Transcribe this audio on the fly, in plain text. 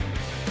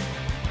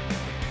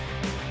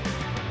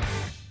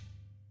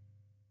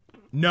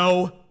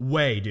No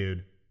way,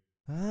 dude.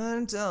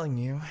 I'm telling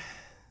you,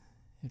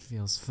 it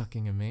feels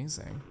fucking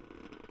amazing.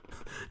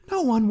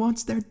 No one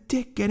wants their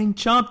dick getting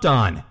chomped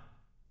on.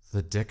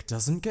 The dick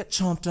doesn't get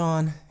chomped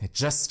on, it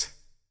just...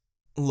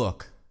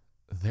 Look,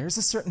 there's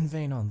a certain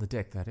vein on the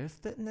dick that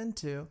if bitten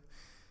into,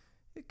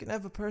 it can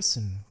have a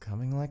person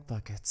coming like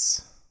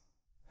buckets.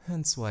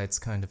 Hence why it's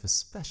kind of a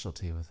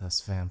specialty with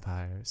us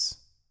vampires.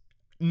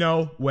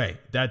 No way.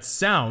 That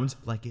sounds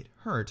like it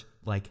hurt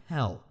like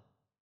hell.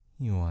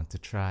 You want to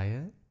try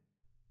it?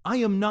 I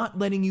am not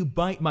letting you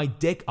bite my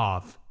dick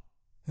off.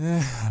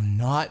 I'm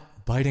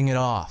not biting it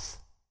off.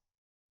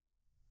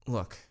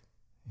 Look,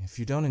 if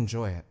you don't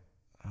enjoy it,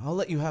 I'll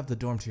let you have the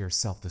dorm to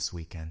yourself this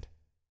weekend.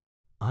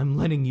 I'm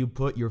letting you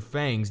put your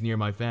fangs near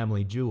my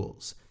family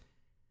jewels.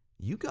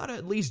 You gotta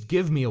at least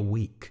give me a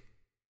week.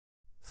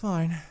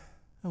 Fine,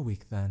 a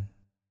week then.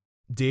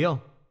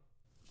 Deal?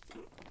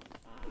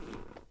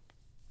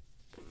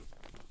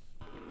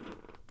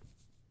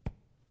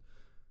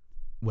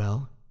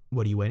 Well,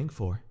 what are you waiting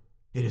for?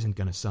 It isn't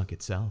gonna suck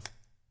itself.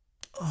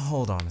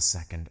 Hold on a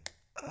second.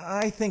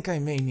 I think I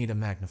may need a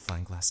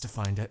magnifying glass to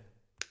find it.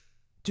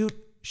 Dude,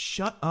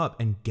 shut up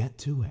and get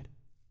to it.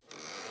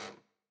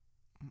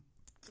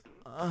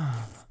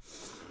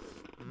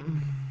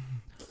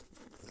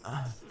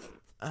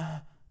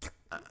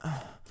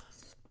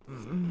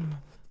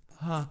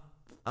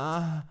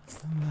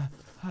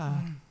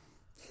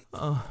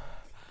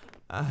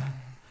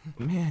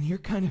 Man, you're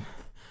kind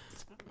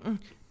of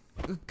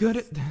good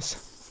at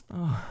this.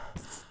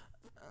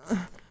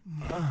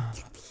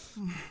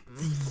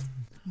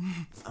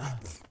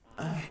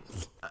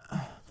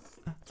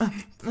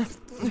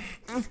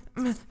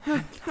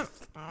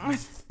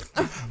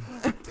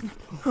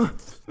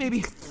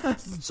 Maybe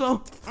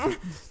slow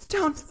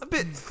down a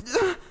bit.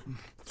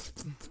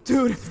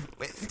 Dude,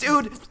 wait,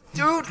 dude,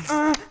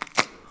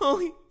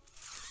 holy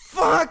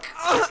fuck.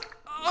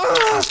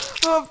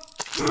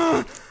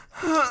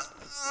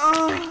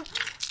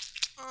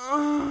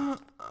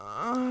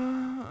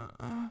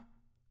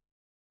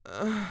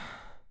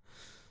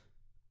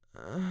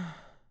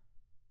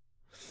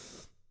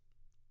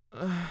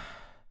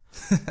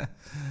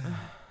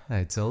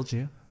 I told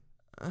you.